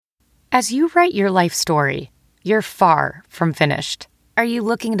As you write your life story, you're far from finished. Are you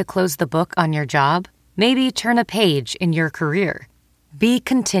looking to close the book on your job? Maybe turn a page in your career? Be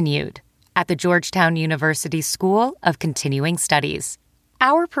continued at the Georgetown University School of Continuing Studies.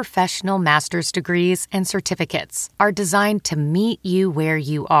 Our professional master's degrees and certificates are designed to meet you where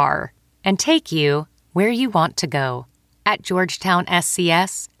you are and take you where you want to go. At Georgetown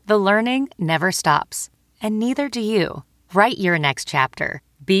SCS, the learning never stops, and neither do you. Write your next chapter.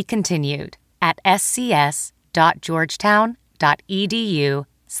 Be continued at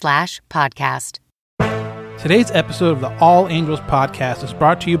scs.georgetown.edu/podcast. Today's episode of the All Angels podcast is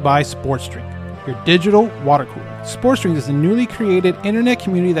brought to you by SportsDrink, your digital water cooler. SportsDrink is a newly created internet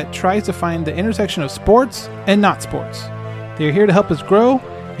community that tries to find the intersection of sports and not sports. They are here to help us grow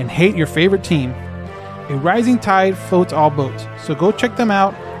and hate your favorite team. A rising tide floats all boats, so go check them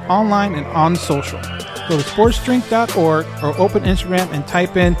out online and on social. Go to sportsdrink.org or open Instagram and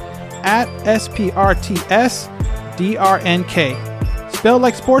type in @SPRTSDRNK. Spelled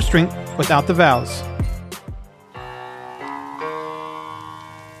like sports drink without the vowels.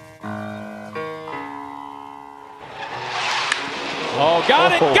 Oh,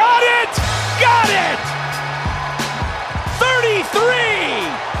 got it! 33!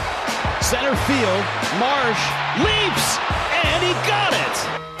 Center field, Marsh leaps, and he got it!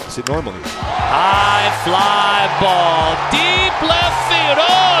 Is it normally? High fly ball, deep left field.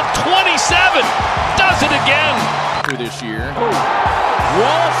 Oh, 27 does it again. For this year.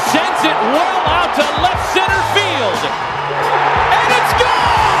 Wallace sends it well out to left center field. And it's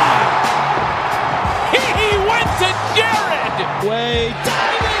gone! He went to Jared! Way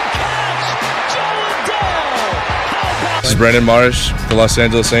diving catch! Joe Adele! This is Brendan Marsh, the Los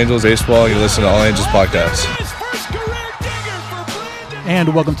Angeles Angels baseball. You listen to All Angels podcast.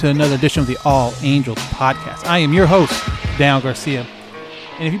 And welcome to another edition of the All Angels podcast. I am your host, Daniel Garcia.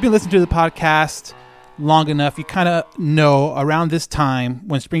 And if you've been listening to the podcast long enough, you kind of know around this time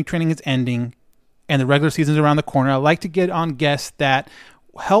when spring training is ending and the regular season is around the corner, I like to get on guests that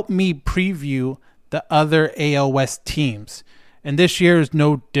help me preview the other AL West teams. And this year is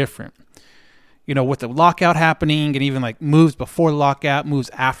no different. You know, with the lockout happening and even like moves before the lockout, moves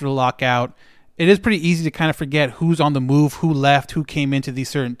after the lockout, it is pretty easy to kind of forget who's on the move, who left, who came into these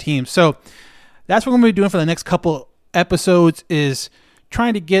certain teams. So that's what we're going to be doing for the next couple episodes, is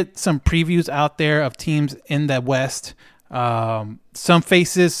trying to get some previews out there of teams in the West. Some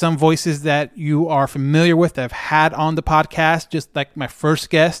faces, some voices that you are familiar with that I've had on the podcast, just like my first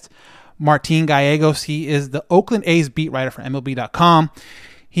guest, Martin Gallegos. He is the Oakland A's beat writer for MLB.com.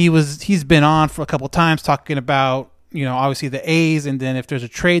 He's been on for a couple of times talking about, you know, obviously the A's, and then if there's a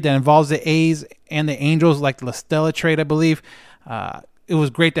trade that involves the A's and the Angels, like the La Stella trade, I believe, it was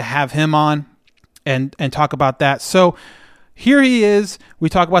great to have him on and talk about that. So here he is. We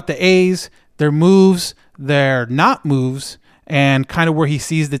talk about the A's, their moves, their not moves, and kind of where he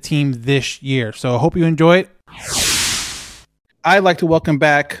sees the team this year. So I hope you enjoy it. I'd like to welcome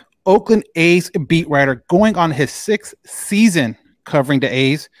back Oakland A's beat writer, going on his 6th season covering the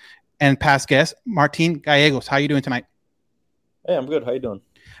A's, and past guest, Martin Gallegos. How are you doing tonight? Hey, I'm good. How you doing?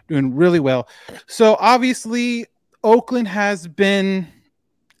 Doing really well. So obviously, Oakland has been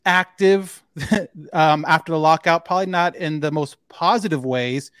active after the lockout, probably not in the most positive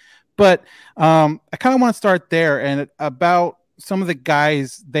ways, but I kind of want to start there and about some of the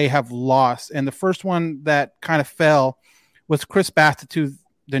guys they have lost. And the first one that kind of fell was Chris Bassitt to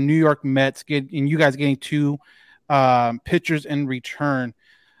the New York Mets, and you guys getting 2 pitchers in return.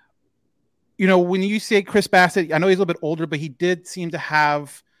 You know, when you say Chris Bassitt, I know he's a little bit older, but he did seem to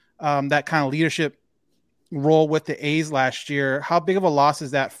have that kind of leadership role with the A's last year. How big of a loss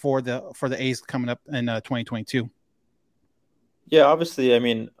is that for the A's coming up in 2022? Yeah, obviously, I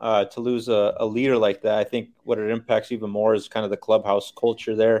mean, to lose a leader like that, I think what it impacts even more is kind of the clubhouse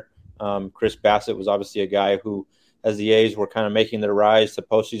culture there. Chris Bassitt was obviously a guy who, as the A's were kind of making their rise to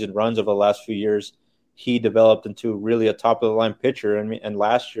postseason runs over the last few years, he developed into really a top-of-the-line pitcher. And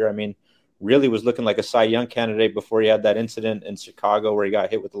last year, I mean, really was looking like a Cy Young candidate before he had that incident in Chicago where he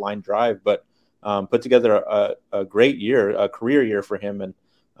got hit with the line drive, but put together a great year, a career year for him. And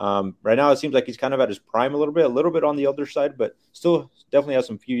right now it seems like he's kind of at his prime a little bit on the older side, but still definitely has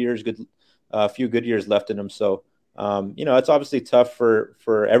some few good years left in him. So, you know, it's obviously tough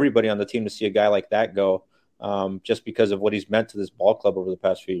for everybody on the team to see a guy like that go, just because of what he's meant to this ball club over the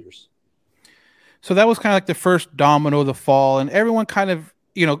past few years. So that was kind of like the first domino to fall, and everyone kind of,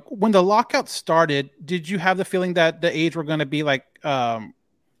 you know, when the lockout started, did you have the feeling that the A's were going to be like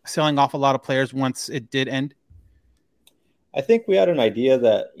selling off a lot of players once it did end? I think we had an idea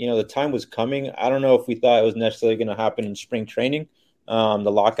that, you know, the time was coming. I don't know if we thought it was necessarily going to happen in spring training,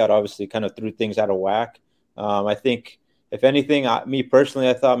 The lockout obviously kind of threw things out of whack. I think, if anything, me personally,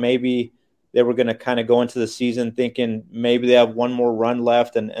 I thought maybe they were going to kind of go into the season thinking maybe they have one more run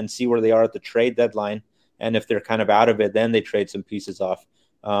left and see where they are at the trade deadline. And if they're kind of out of it, then they trade some pieces off.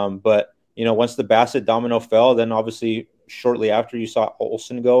 But, once the Bassett domino fell, then obviously shortly after you saw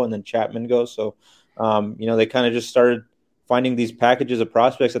Olsen go and then Chapman go. So, they kind of just started finding these packages of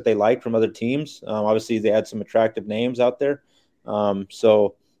prospects that they liked from other teams. Obviously, they had some attractive names out there.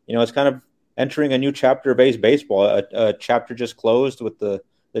 So, it's kind of entering a new chapter of A's baseball. A chapter just closed with the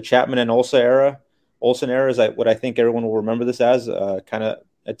Chapman and Olsen era. Olsen era is what I think everyone will remember this as, kind of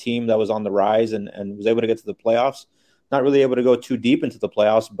a team that was on the rise and was able to get to the playoffs. Not really able to go too deep into the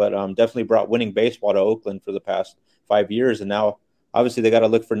playoffs, but definitely brought winning baseball to Oakland for the past 5 years. And now, obviously, they got to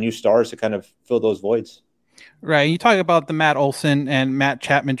look for new stars to kind of fill those voids. Right. You talk about the Matt Olson and Matt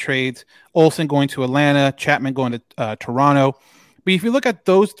Chapman trades. Olsen going to Atlanta, Chapman going to Toronto. But if you look at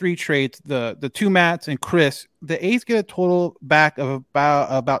those three trades, the two Matts and Chris, the A's get a total back of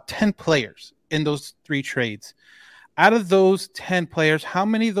about 10 players in those three trades. Out of those 10 players, how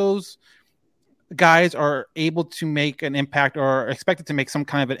many of those guys are able to make an impact or are expected to make some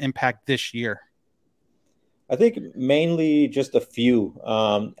kind of an impact this year? I think mainly just a few.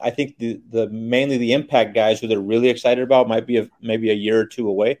 I think the mainly the impact guys who they're really excited about might be maybe a year or two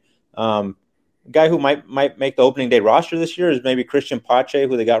away. A guy who might make the opening day roster this year is maybe Christian Pache,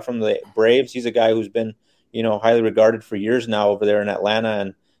 who they got from the Braves. He's a guy who's been, highly regarded for years now over there in Atlanta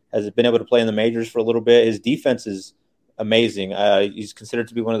and has been able to play in the majors for a little bit. His defense is amazing. He's considered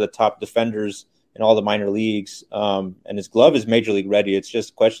to be one of the top defenders in all the minor leagues. And his glove is major league ready. It's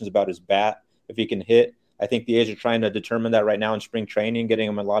just questions about his bat, if he can hit. I think the A's are trying to determine that right now in spring training, getting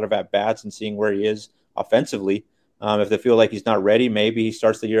him a lot of at-bats and seeing where he is offensively. If they feel like he's not ready, maybe he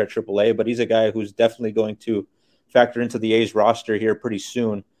starts the year at AAA, but he's a guy who's definitely going to factor into the A's roster here pretty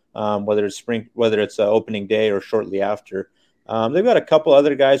soon, whether it's opening day or shortly after. They've got a couple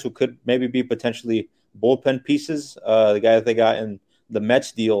other guys who could maybe be potentially bullpen pieces. The guy that they got in the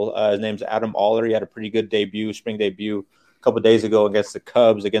Mets deal, his name's Adam Oller. He had a pretty good spring debut a couple of days ago against the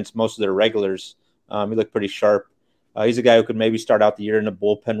Cubs, against most of their regulars. He looked pretty sharp. He's a guy who could maybe start out the year in a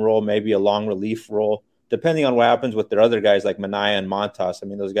bullpen role, maybe a long relief role, depending on what happens with their other guys like Minaya and Montas. I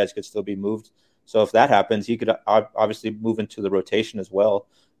mean, those guys could still be moved. So if that happens, he could obviously move into the rotation as well.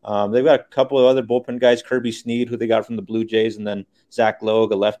 They've got a couple of other bullpen guys, Kirby Snead, who they got from the Blue Jays, and then Zach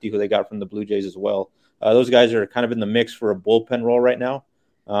Logue, a lefty, who they got from the Blue Jays as well. Those guys are kind of in the mix for a bullpen role right now.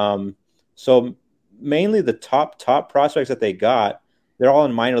 So mainly the top prospects that they got, they're all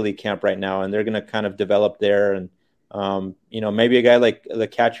in minor league camp right now, and they're going to kind of develop there. And, maybe a guy like the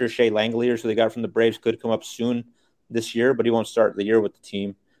catcher Shea Langeliers, who they got from the Braves, could come up soon this year, but he won't start the year with the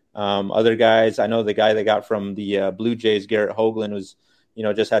team. Other guys, I know the guy they got from the Blue Jays, Garrett Hoagland, was,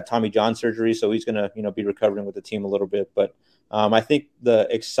 just had Tommy John surgery, so he's going to, be recovering with the team a little bit. But I think the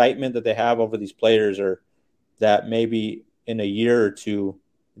excitement that they have over these players are that maybe in a year or two,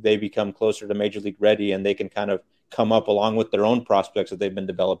 they become closer to major league ready and they can kind of come up along with their own prospects that they've been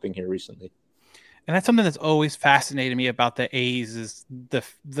developing here recently. And that's something that's always fascinated me about the A's is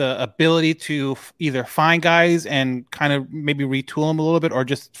the ability to either find guys and kind of maybe retool them a little bit or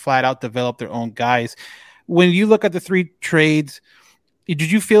just flat out develop their own guys. When you look at the three trades, did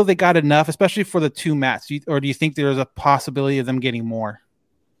you feel they got enough, especially for the two Matts, or do you think there's a possibility of them getting more?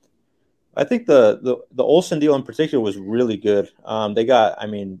 I think the Olsen deal in particular was really good. They got,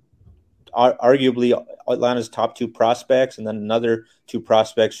 arguably Atlanta's top two prospects and then another two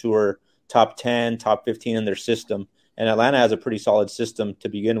prospects who are top 10, top 15 in their system. And Atlanta has a pretty solid system to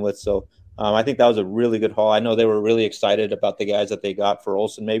begin with. So I think that was a really good haul. I know they were really excited about the guys that they got for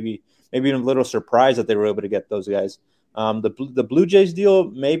Olsen, maybe even a little surprised that they were able to get those guys. The Blue Jays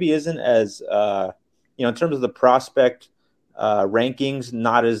deal maybe isn't as, in terms of the prospect rankings,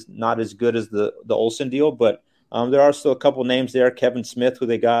 not as good as the Olsen deal, but there are still a couple names there. Kevin Smith, who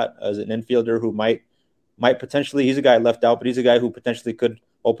they got as an infielder, who might potentially, he's a guy left out, but he's a guy who potentially could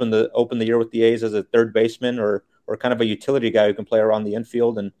open the year with the A's as a third baseman or kind of a utility guy who can play around the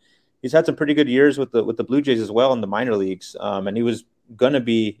infield. And he's had some pretty good years with the Blue Jays as well in the minor leagues. And he was going to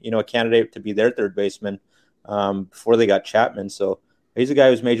be, a candidate to be their third baseman before they got Chapman. So he's a guy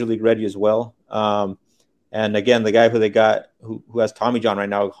who's major league ready as well. And again, the guy who they got who has Tommy John right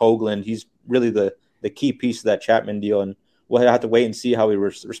now, Hoagland, he's really the key piece of that Chapman deal. And we'll have to wait and see how he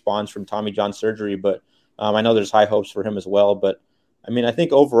responds from Tommy John surgery. But I know there's high hopes for him as well. But I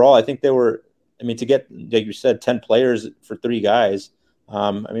think overall, I think they were, to get, like you said, 10 players for three guys.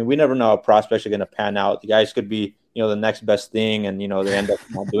 We never know how prospects are going to pan out. The guys could be, the next best thing and, they end up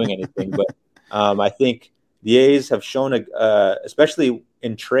not doing anything. But I think the A's have shown, especially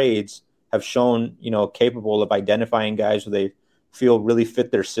in trades, have shown, capable of identifying guys who they feel really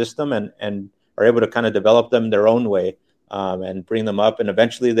fit their system and are able to kind of develop them their own way and bring them up. And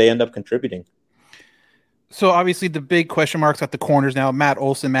eventually they end up contributing. So obviously the big question marks at the corners now, Matt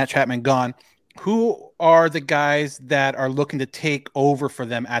Olson, Matt Chapman gone. Who are the guys that are looking to take over for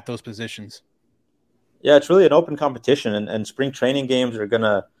them at those positions? Yeah, it's really an open competition, and spring training games are going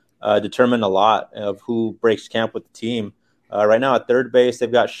to determine a lot of who breaks camp with the team. Right now at third base,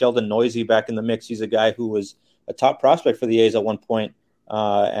 they've got Sheldon Neuse back in the mix. He's a guy who was a top prospect for the A's at one point.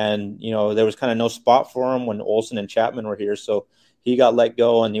 And there was kind of no spot for him when Olson and Chapman were here. So he got let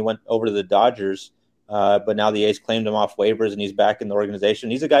go and he went over to the Dodgers. But now the A's claimed him off waivers and he's back in the organization.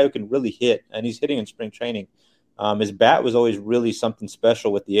 He's a guy who can really hit, and he's hitting in spring training. His bat was always really something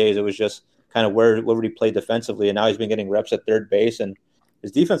special with the A's. It was just kind of where would he play defensively, and now he's been getting reps at third base, and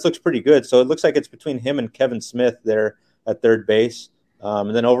his defense looks pretty good. So it looks like it's between him and Kevin Smith there at third base.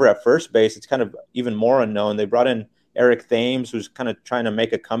 And then over at first base, it's kind of even more unknown. They brought in Eric Thames, who's kind of trying to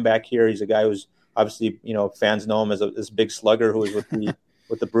make a comeback here. He's a guy who's obviously, fans know him as this big slugger who was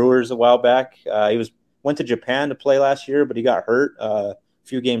with the Brewers a while back. He went to Japan to play last year, but he got hurt a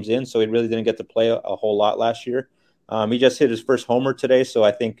few games in, so he really didn't get to play a whole lot last year. He just hit his first homer today, so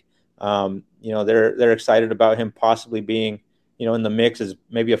I think they're excited about him possibly being in the mix as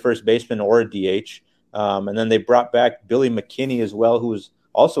maybe a first baseman or a DH. And then they brought back Billy McKinney as well, who was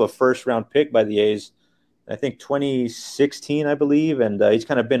also a first-round pick by the A's, I think 2016, I believe, and he's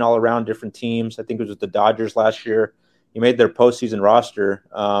kind of been all around different teams. I think it was with the Dodgers last year. He made their postseason roster.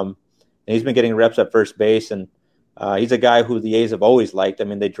 And he's been getting reps at first base, and he's a guy who the A's have always liked. I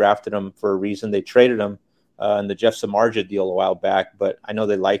mean, they drafted him for a reason. They traded him in the Jeff Samardzija deal a while back, but I know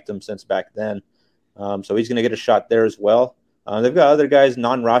they liked him since back then. So he's going to get a shot there as well. They've got other guys,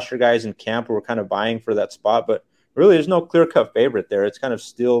 non-roster guys in camp who are kind of vying for that spot, but really there's no clear-cut favorite there. It's kind of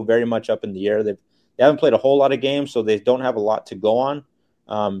still very much up in the air. They haven't played a whole lot of games, so they don't have a lot to go on.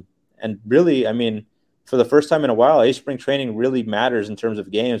 And really, I mean, for the first time in a while, A's spring training really matters in terms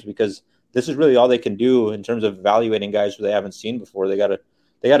of games because this is really all they can do in terms of evaluating guys who they haven't seen before. They got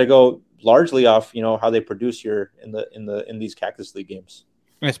to go largely off, how they produce here in these Cactus League games.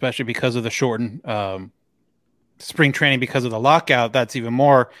 Especially because of the shortened spring training, because of the lockout, that's even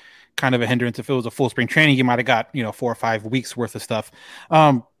more kind of a hindrance. If it was a full spring training, you might have got 4 or 5 weeks worth of stuff.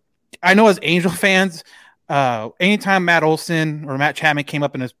 I know as Angel fans, anytime Matt Olson or Matt Chapman came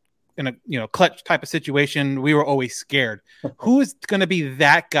up in a clutch type of situation, we were always scared. Who is going to be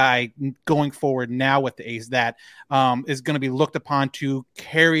that guy going forward now with the A's that is going to be looked upon to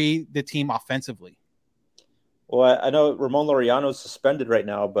carry the team offensively? Well, I know Ramon Laureano is suspended right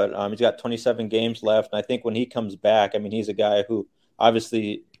now, but he's got 27 games left. And I think when he comes back, I mean, he's a guy who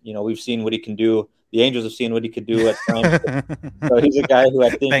obviously, we've seen what he can do. The Angels have seen what he could do at times. So he's a guy who I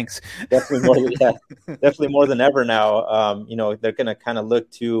think definitely more than ever now, they're going to kind of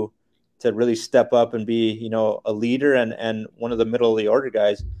look to really step up and be, a leader and one of the middle of the order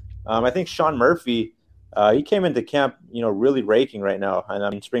guys. I think Sean Murphy, he came into camp, really raking right now. And I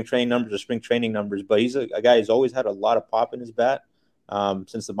mean, spring training numbers are spring training numbers, but he's a guy who's always had a lot of pop in his bat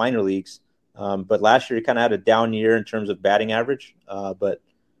since the minor leagues. But last year he kind of had a down year in terms of batting average. But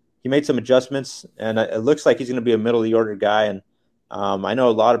he made some adjustments, and it looks like he's going to be a middle of the order guy. And I know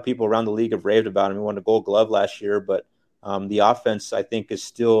a lot of people around the league have raved about him. He won a Gold Glove last year, but the offense, I think, is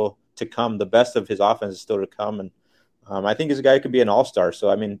still to come. The best of his offense is still to come. And I think he's a guy who could be an all-star. So,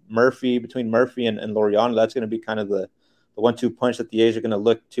 I mean, between Murphy and Laureano, that's going to be kind of the 1-2 punch that the A's are going to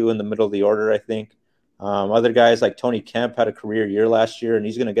look to in the middle of the order, I think. Other guys like Tony Kemp had a career year last year, and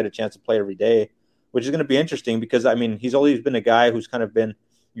he's going to get a chance to play every day, which is going to be interesting because, I mean, he's always been a guy who's kind of been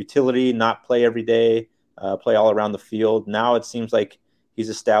utility, not play every day, play all around the field. Now it seems like he's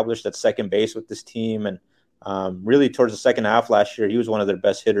established at second base with this team. And really towards the second half last year, he was one of their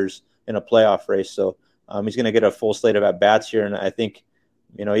best hitters in a playoff race. So he's going to get a full slate of at-bats here. And I think,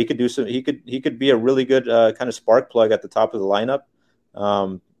 he could do some, he could be a really good kind of spark plug at the top of the lineup.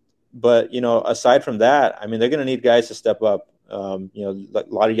 But, aside from that, I mean, they're going to need guys to step up. A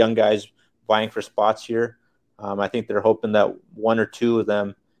lot of young guys vying for spots here. I think they're hoping that one or two of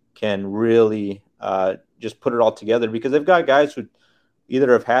them can really just put it all together because they've got guys who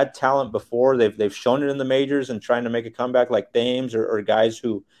either have had talent before, they've shown it in the majors and trying to make a comeback like Thames or guys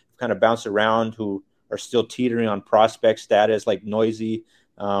who kind of bounce around who are still teetering on prospect status like Neuse,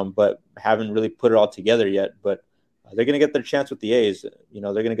 but haven't really put it all together yet. But they're going to get their chance with the A's. They're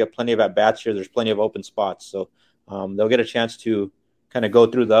going to get plenty of at-bats here. There's plenty of open spots. So they'll get a chance to kind of go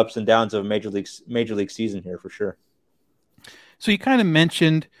through the ups and downs of a major league season here for sure. So you kind of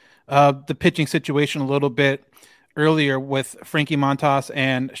mentioned the pitching situation a little bit earlier with Frankie Montas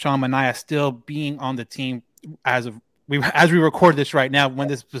and Sean Manaea still being on the team as we record this right now. When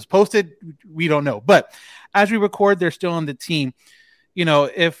this was posted, we don't know. But as we record, they're still on the team.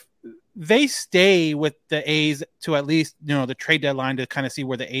 If they stay with the A's to at least, the trade deadline to kind of see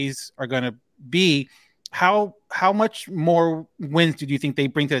where the A's are going to be, how much more wins do you think they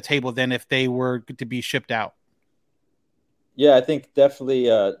bring to the table than if they were to be shipped out? Yeah, I think definitely.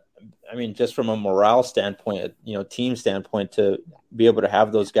 Just from a morale standpoint, team standpoint, to be able to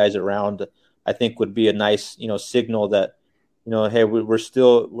have those guys around, I think would be a nice, signal that, hey, we're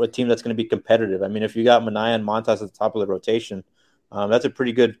a team that's going to be competitive. I mean, if you got Manaea and Montas at the top of the rotation, that's a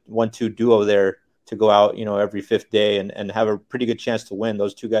pretty good 1-2 duo there to go out, every fifth day and have a pretty good chance to win.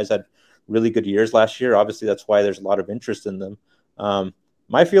 Those two guys had really good years last year. Obviously, that's why there's a lot of interest in them.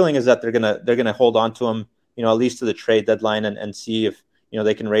 My feeling is that they're gonna hold on to them, at least to the trade deadline and see if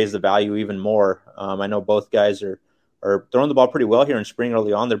they can raise the value even more. I know both guys are throwing the ball pretty well here in spring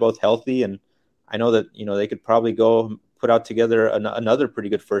early on. They're both healthy, and I know that they could probably go put out together another pretty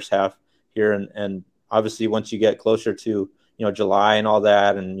good first half here. And obviously, once you get closer to July and all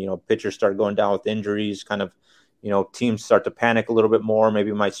that, and pitchers start going down with injuries, kind of teams start to panic a little bit more.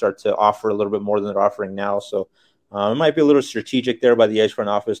 Maybe might start to offer a little bit more than they're offering now. So it might be a little strategic there by the A's front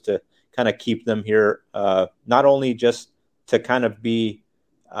office to kind of keep them here, not only just to kind of be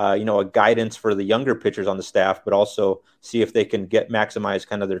a guidance for the younger pitchers on the staff, but also see if they can maximize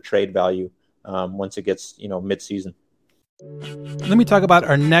kind of their trade value once it gets mid-season. Let me talk about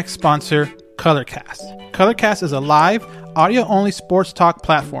our next sponsor, Colorcast. Colorcast is a live, audio-only sports talk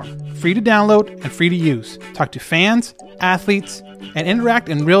platform, free to download and free to use. Talk to fans, athletes, and interact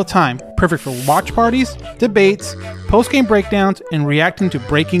in real time. Perfect for watch parties, debates, post-game breakdowns, and reacting to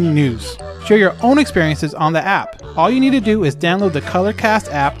breaking news. Share your own experiences on the app. All you need to do is download the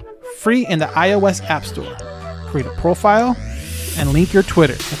Colorcast app free in the iOS App Store. Create a profile and link your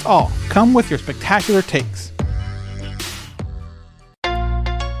Twitter. That's all. Come with your spectacular takes.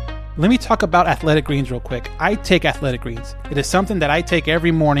 Let me talk about Athletic Greens real quick. I take Athletic Greens. It is something that I take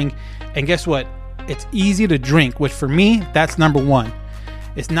every morning, and guess what? It's easy to drink, which for me, that's number one.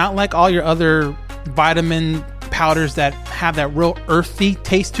 It's not like all your other vitamin powders that have that real earthy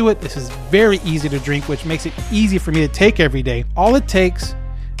taste to it. This is very easy to drink, which makes it easy for me to take every day. All it takes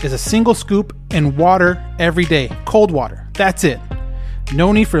is a single scoop in water every day, cold water. That's it.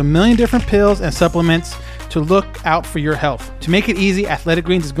 No need for a million different pills and supplements to look out for your health. To make it easy, Athletic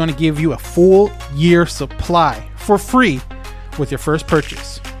Greens is going to give you a full year supply for free with your first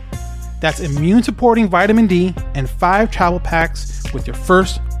purchase. That's immune-supporting vitamin D and 5 travel packs with your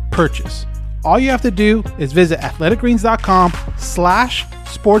first purchase. All you have to do is visit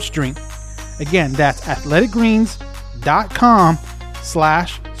athleticgreens.com/sportsdrink. Again, that's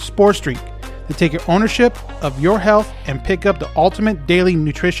athleticgreens.com/sportsdrink to take your ownership of your health and pick up the ultimate daily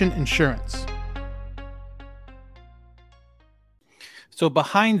nutrition insurance. So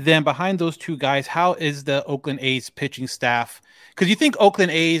behind those two guys, how is the Oakland A's pitching staff? Because you think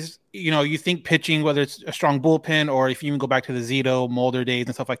Oakland A's, you think pitching, whether it's a strong bullpen or if you even go back to the Zito, Mulder days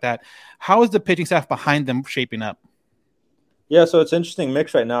and stuff like that. How is the pitching staff behind them shaping up? Yeah, so it's an interesting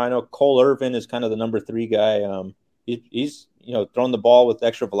mix right now. I know Cole Irvin is kind of the number 3 guy. He's throwing the ball with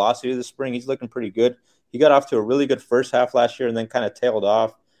extra velocity this spring. He's looking pretty good. He got off to a really good first half last year and then kind of tailed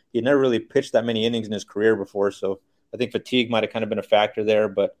off. He had never really pitched that many innings in his career before, so I think fatigue might have kind of been a factor there.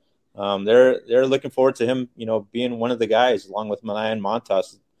 But they're looking forward to him, being one of the guys along with Manaea and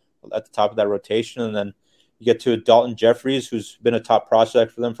Montas at the top of that rotation. And then you get to Dalton Jeffries, who's been a top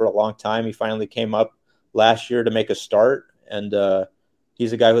prospect for them for a long time. He finally came up last year to make a start, and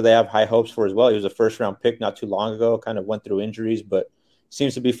he's a guy who they have high hopes for as well. He was a first-round pick not too long ago, kind of went through injuries, but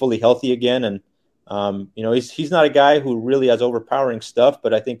seems to be fully healthy again. And, he's not a guy who really has overpowering stuff,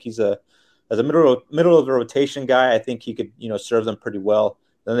 but I think as a middle of the rotation guy, I think he could, serve them pretty well.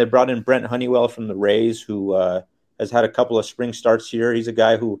 Then they brought in Brent Honeywell from the Rays, who has had a couple of spring starts here. He's a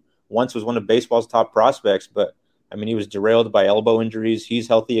guy who once was one of baseball's top prospects, but he was derailed by elbow injuries. He's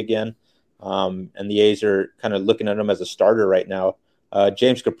healthy again. And the A's are kind of looking at him as a starter right now.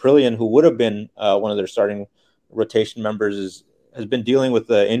 James Caprillion, who would have been one of their starting rotation members, has been dealing with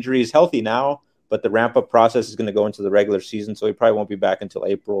the injuries. Healthy now, but the ramp-up process is going to go into the regular season, so he probably won't be back until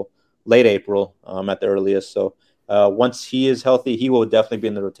late April at the earliest. So once he is healthy, he will definitely be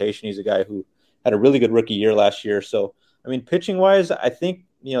in the rotation. He's a guy who had a really good rookie year last year. So, pitching-wise, I think,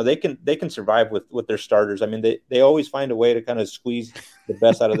 they can survive with their starters. They always find a way to kind of squeeze the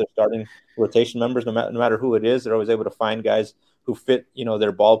best out of their starting rotation members, no matter who it is. They're always able to find guys who fit,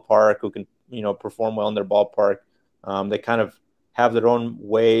 their ballpark, who can, perform well in their ballpark. They kind of have their own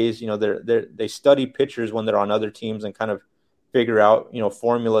ways. They study pitchers when they're on other teams and kind of figure out,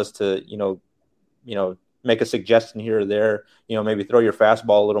 formulas to, make a suggestion here or there, maybe throw your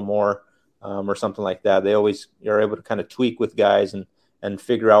fastball a little more or something like that. They always are able to kind of tweak with guys and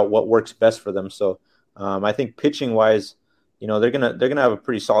figure out what works best for them. So I think pitching wise, they're gonna have a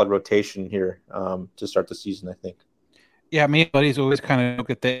pretty solid rotation here to start the season, I think. Yeah, me and buddies always kind of look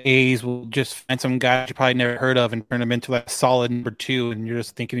at the A's. We'll just find some guys you probably never heard of and turn them into like a solid number 2, and you're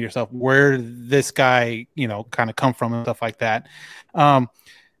just thinking to yourself, where did this guy, kind of come from and stuff like that.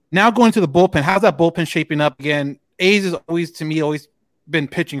 Now going to the bullpen, how's that bullpen shaping up again? A's is always been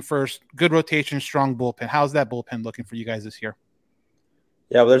pitching first, good rotation, strong bullpen. How's that bullpen looking for you guys this year?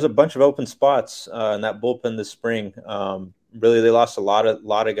 Yeah, well, there's a bunch of open spots in that bullpen this spring. Really, they lost a lot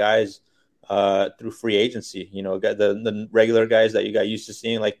of guys through free agency. The regular guys that you got used to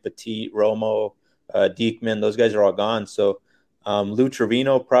seeing, like Petit, Romo, Diekman, those guys are all gone. So Lou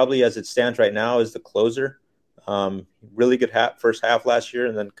Trevino, probably as it stands right now, is the closer. Really good first half last year,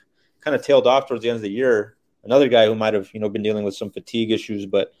 and then kind of tailed off towards the end of the year. Another guy who might have been dealing with some fatigue issues,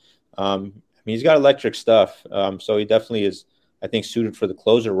 but he's got electric stuff. So he definitely is, I think, suited for the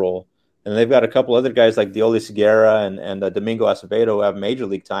closer role. And they've got a couple other guys like Deoli Segura and Domingo Acevedo who have major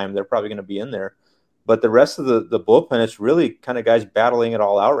league time. They're probably going to be in there. But the rest of the bullpen, it's really kind of guys battling it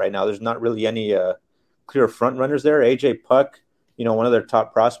all out right now. There's not really any clear front runners there. AJ Puck, one of their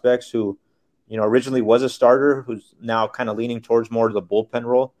top prospects who, originally was a starter, who's now kind of leaning towards more to the bullpen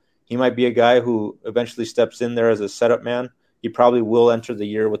role. He might be a guy who eventually steps in there as a setup man. He probably will enter the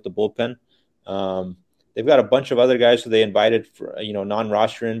year with the bullpen. They've got a bunch of other guys who they invited for,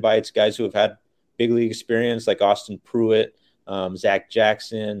 non-roster invites, guys who have had big league experience like Austin Pruitt, Zach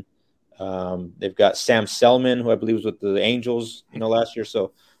Jackson. They've got Sam Selman, who I believe was with the Angels, last year.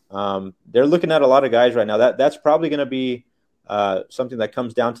 So they're looking at a lot of guys right now. That's probably going to be something that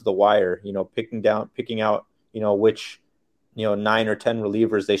comes down to the wire, picking out, which, 9 or 10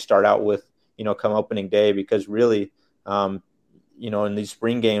 relievers they start out with, come opening day, because really, in these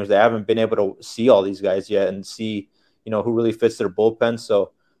spring games, they haven't been able to see all these guys yet and see, who really fits their bullpen.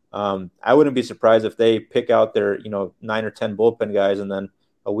 So I wouldn't be surprised if they pick out their, 9 or 10 bullpen guys and then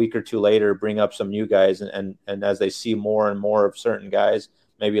a week or two later bring up some new guys. And as they see more and more of certain guys,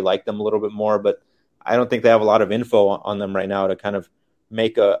 maybe like them a little bit more. But I don't think they have a lot of info on them right now to kind of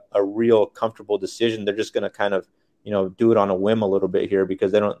make a real comfortable decision. They're just going to kind of, do it on a whim a little bit here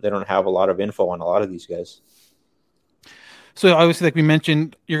because they don't have a lot of info on a lot of these guys. So obviously, like we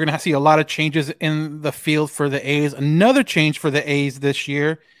mentioned, you're going to see a lot of changes in the field for the A's. Another change for the A's this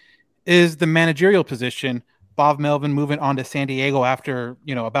year is the managerial position. Bob Melvin moving on to San Diego after,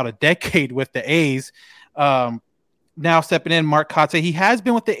 about a decade with the A's. Now stepping in, Mark Kotsay. He has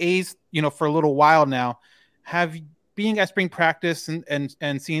been with the A's, for a little while now. Being at spring practice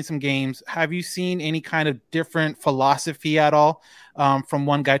and seeing some games, have you seen any kind of different philosophy at all from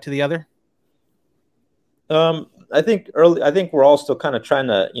one guy to the other? I think we're all still kind of trying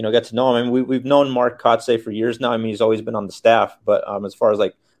to, get to know him. I mean, we've known Mark Kotsay for years now. I mean, he's always been on the staff, but as far as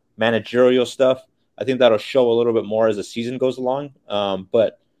like managerial stuff, I think that'll show a little bit more as the season goes along.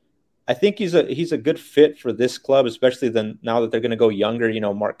 But I think he's a good fit for this club, especially now that they're going to go younger.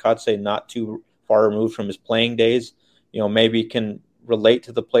 Mark Kotsay, not too far removed from his playing days, maybe can relate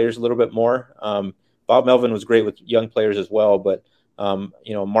to the players a little bit more. Bob Melvin was great with young players as well, but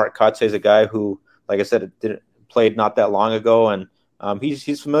Mark Kotsay is a guy who, like I said, played not that long ago, and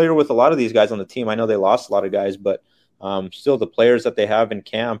he's familiar with a lot of these guys on the team. I know they lost a lot of guys, but still the players that they have in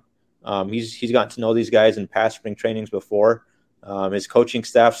camp, he's gotten to know these guys in past spring trainings before. His coaching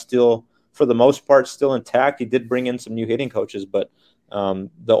staff still, for the most part, still intact. He did bring in some new hitting coaches, but the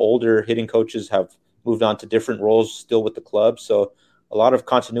older hitting coaches have moved on to different roles still with the club. So a lot of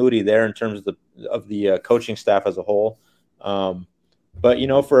continuity there in terms of the coaching staff as a whole. But,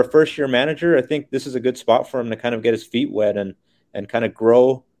 for a first-year manager, I think this is a good spot for him to kind of get his feet wet and kind of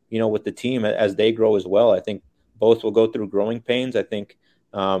grow, with the team as they grow as well. I think both will go through growing pains. I think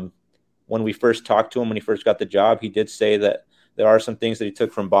when we first talked to him, when he first got the job, he did say that there are some things that he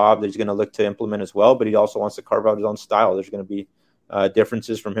took from Bob that he's going to look to implement as well, but he also wants to carve out his own style. There's going to be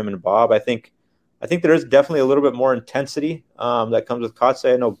differences from him and Bob. I think there is definitely a little bit more intensity that comes with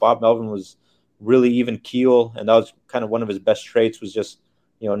Kotsay. I know Bob Melvin was really even keel, and that was kind of one of his best traits, was just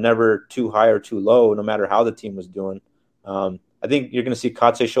never too high or too low, no matter how the team was doing. I think you're going to see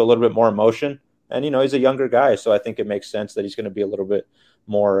Kotsay show a little bit more emotion, and he's a younger guy, so I think it makes sense that he's going to be a little bit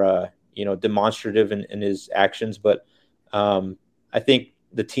more demonstrative in his actions. But I think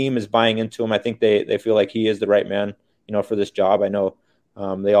the team is buying into him. I think they feel like he is the right man for this job. I know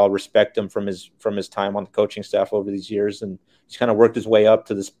They all respect him from his time on the coaching staff over these years, and he's kind of worked his way up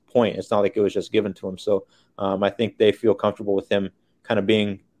to this point. It's not like it was just given to him. So I think they feel comfortable with him kind of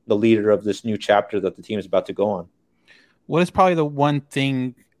being the leader of this new chapter that the team is about to go on. What is probably the one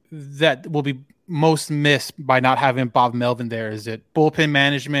thing that will be most missed by not having Bob Melvin there? Is it bullpen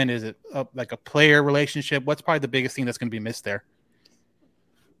management? Is it like a player relationship? What's probably the biggest thing that's going to be missed there?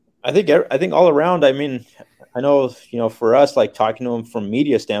 I think all around. I mean, I know, for us, like talking to him from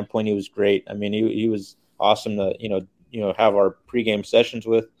media standpoint, he was great. I mean, he was awesome to have our pregame sessions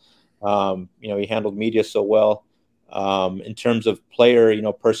with. He handled media so well. In terms of player,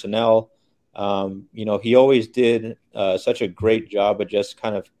 personnel, he always did such a great job of just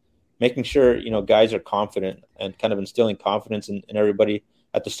kind of making sure, guys are confident and kind of instilling confidence in everybody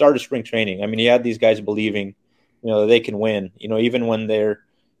at the start of spring training. I mean, he had these guys believing, that they can win, even when they're,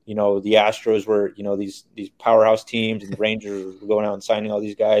 the Astros were, these powerhouse teams, and the Rangers were going out and signing all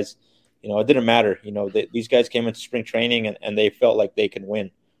these guys. It didn't matter. These guys came into spring training and they felt like they can win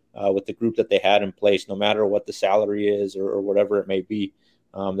with the group that they had in place, no matter what the salary is or whatever it may be.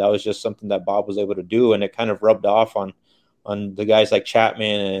 That was just something that Bob was able to do, and it kind of rubbed off on the guys like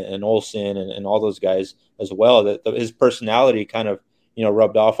Chapman and Olsen and all those guys as well. That his personality kind of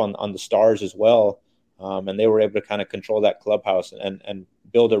rubbed off on the Stars as well, and they were able to kind of control that clubhouse and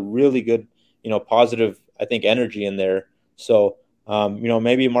build a really good positive, I think, energy in there. So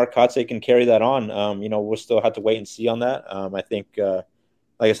maybe Mark Kotsay can carry that on. We'll still have to wait and see on that. I think,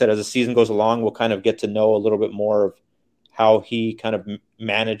 like I said, as the season goes along, we'll kind of get to know a little bit more of how he kind of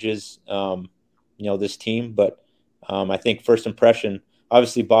manages, this team. But I think first impression,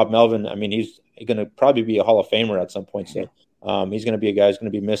 obviously Bob Melvin, I mean, he's going to probably be a Hall of Famer at some point. So he's going to be a guy who's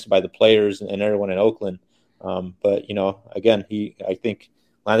going to be missed by the players and everyone in Oakland. But, again, I think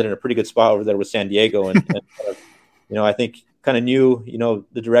landed in a pretty good spot over there with San Diego. And I think kind of knew,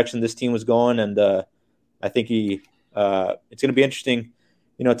 the direction this team was going. And I think it's going to be interesting,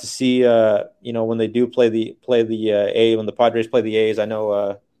 to see, when they do play the A, when the Padres play the A's. I know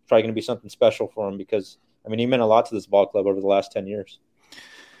it's probably going to be something special for him because, I mean, he meant a lot to this ball club over the last 10 years.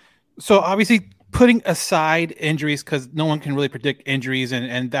 So obviously putting aside injuries, because no one can really predict injuries,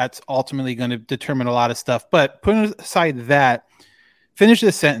 and that's ultimately going to determine a lot of stuff. But putting aside that, finish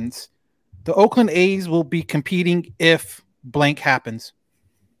this sentence. The Oakland A's will be competing if blank happens.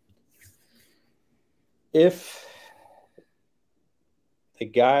 If the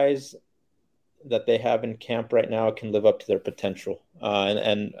guys that they have in camp right now can live up to their potential.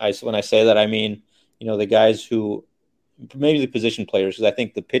 When I say that, I mean, the guys who maybe the position players, because I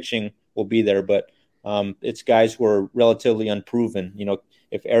think the pitching will be there, but it's guys who are relatively unproven.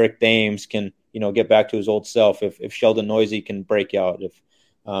 If Eric Thames can, get back to his old self, if Sheldon Neuse can break out,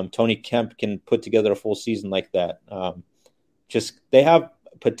 if Tony Kemp can put together a full season like that. They have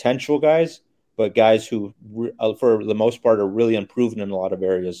potential guys, but guys who, for the most part, are really unproven in a lot of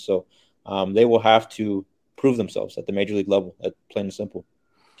areas. So they will have to prove themselves at the major league level, plain and simple.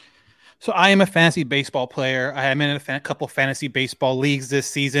 So I am a fantasy baseball player. I am in a couple fantasy baseball leagues this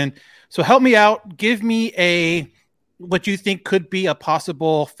season. So help me out. Give me what you think could be a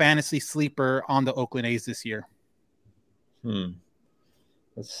possible fantasy sleeper on the Oakland A's this year.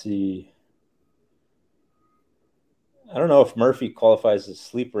 Let's see. I don't know if Murphy qualifies as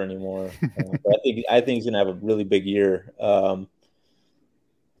sleeper anymore. But I think he's going to have a really big year. As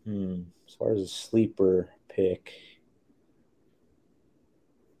far as a sleeper pick,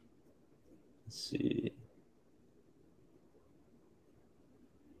 let's see.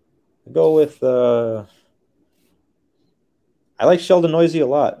 I'll go with I like Sheldon Neuse a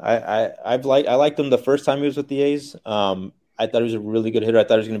lot. I liked him the first time he was with the A's. I thought he was a really good hitter. I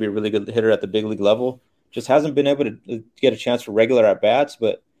thought he was going to be a really good hitter at the big league level. Just hasn't been able to get a chance for regular at bats,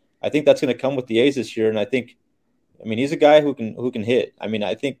 but I think that's going to come with the A's this year. And I think, he's a guy who can hit.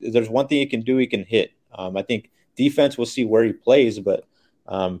 I think there's one thing he can do. He can hit. I think defense, we'll see where he plays, but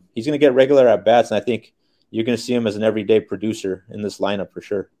he's going to get regular at bats. And I think you're going to see him as an everyday producer in this lineup for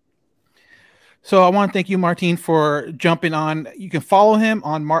sure. So I want to thank you, Martin, for jumping on. You can follow him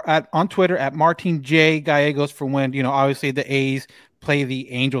on Twitter at Martin J Gallegos for when, obviously the A's play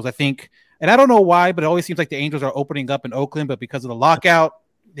the Angels. I think, and I don't know why, but it always seems like the Angels are opening up in Oakland, but because of the lockout,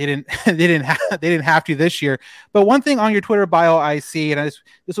 they didn't have to this year. But one thing on your Twitter bio I see, and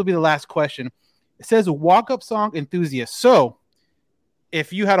this will be the last question. It says walk-up song enthusiast. So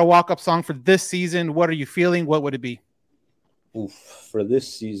if you had a walk-up song for this season, what are you feeling? What would it be? For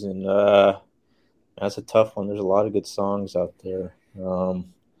this season, that's a tough one. There's a lot of good songs out there.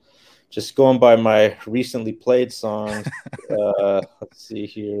 Just going by my recently played songs, let's see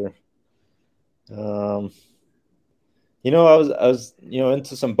here. I was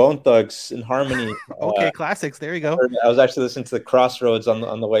into some Bone Thugs in Harmony. Okay, classics. There you go. I was actually listening to the Crossroads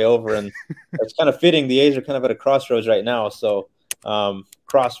on the way over, and it's kind of fitting. The A's are kind of at a crossroads right now, so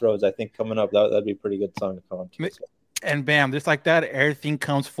Crossroads, I think, coming up, that'd be a pretty good song to come up to. So. And bam, just like that, everything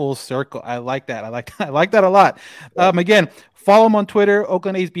comes full circle. I like that. I like that a lot. Yeah. Again, follow him on Twitter,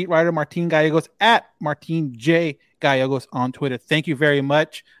 Oakland A's beat writer Martin Gallegos at Martin J Gallegos on Twitter. Thank you very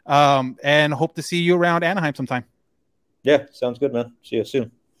much, and hope to see you around Anaheim sometime. Yeah, sounds good, man. See you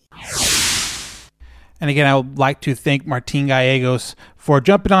soon. And again, I would like to thank Martin Gallegos for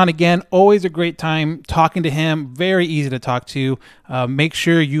jumping on again. Always a great time talking to him. Very easy to talk to. Make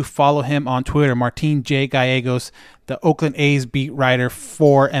sure you follow him on Twitter, Martin J. Gallegos, the Oakland A's beat writer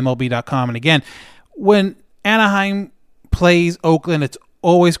for MLB.com. And again, when Anaheim plays Oakland, it's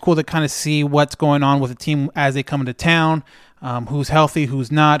always cool to kind of see what's going on with the team as they come into town, who's healthy,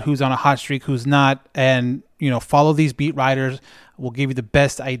 who's not, who's on a hot streak, who's not, and follow these beat writers. We'll give you the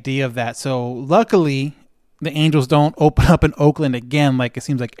best idea of that. So luckily, the Angels don't open up in Oakland again like it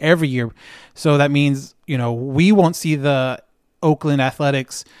seems like every year. So that means, we won't see the Oakland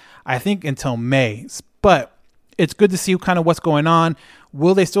Athletics, I think, until May. But it's good to see kind of what's going on.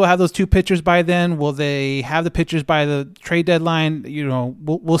 Will they still have those two pitchers by then? Will they have the pitchers by the trade deadline?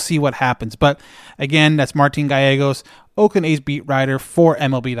 We'll see what happens. But again, that's Martin Gallegos, Oakland A's beat writer for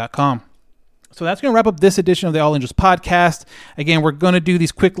MLB.com. So that's going to wrap up this edition of the All Angels podcast. Again, we're going to do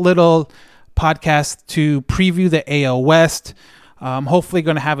these quick little podcasts to preview the AL West. Hopefully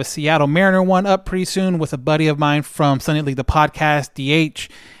going to have a Seattle Mariner one up pretty soon with a buddy of mine from Sunday League, the podcast, DH.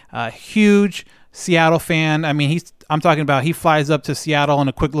 Huge Seattle fan. I mean, I'm talking about he flies up to Seattle on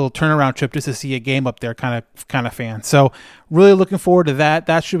a quick little turnaround trip just to see a game up there kind of fan. So really looking forward to that.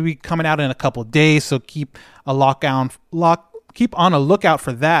 That should be coming out in a couple of days. So keep on a lookout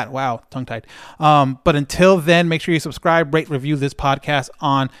for that. Wow, tongue-tied. But until then, make sure you subscribe, rate, review this podcast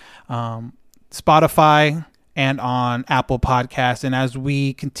on Spotify and on Apple Podcasts. And as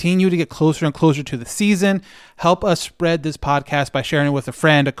we continue to get closer and closer to the season, help us spread this podcast by sharing it with a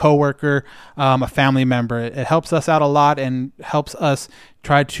friend, a coworker, a family member. It helps us out a lot and helps us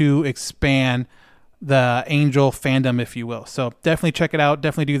try to expand the Angel fandom, if you will. So definitely check it out.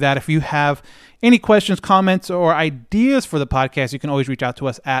 Definitely do that. If you have any questions, comments, or ideas for the podcast, you can always reach out to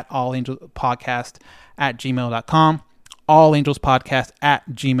us at allangelspodcast@gmail.com,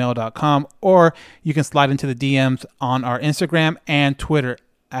 allangelspodcast@gmail.com, or you can slide into the DMs on our Instagram and Twitter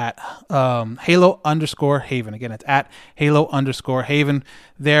at Halo_Haven. Again, it's at Halo_Haven.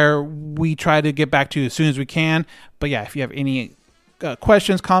 There, we try to get back to you as soon as we can. But yeah, if you have any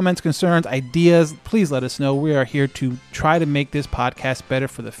questions, comments, concerns, ideas, please let us know. We are here to try to make this podcast better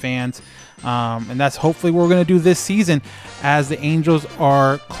for the fans. And that's hopefully what we're going to do this season as the Angels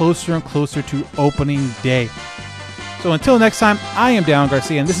are closer and closer to opening day. So until next time, I am Down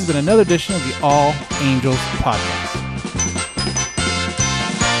Garcia, and this has been another edition of the All Angels Podcast.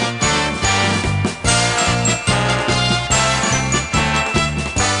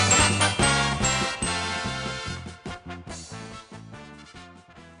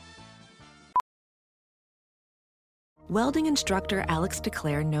 Welding instructor Alex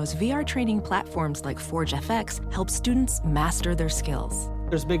DeClaire knows VR training platforms like Forge FX help students master their skills.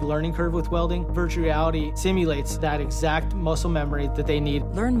 There's a big learning curve with welding. Virtual reality simulates that exact muscle memory that they need.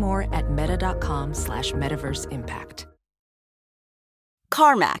 Learn more at meta.com/metaverseimpact.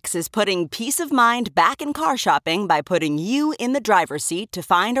 CarMax is putting peace of mind back in car shopping by putting you in the driver's seat to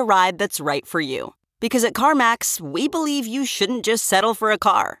find a ride that's right for you. Because at CarMax, we believe you shouldn't just settle for a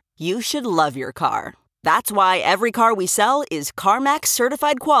car. You should love your car. That's why every car we sell is CarMax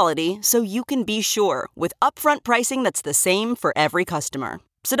certified quality, so you can be sure with upfront pricing that's the same for every customer.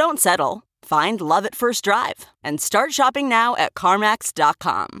 So don't settle. Find love at first drive and start shopping now at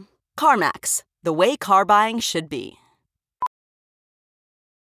CarMax.com. CarMax, the way car buying should be.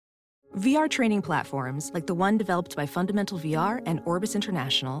 VR training platforms, like the one developed by Fundamental VR and Orbis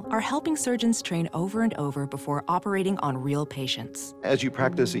International, are helping surgeons train over and over before operating on real patients. As you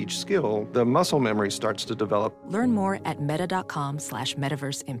practice each skill, the muscle memory starts to develop. Learn more at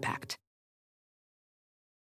meta.com/metaverseimpact.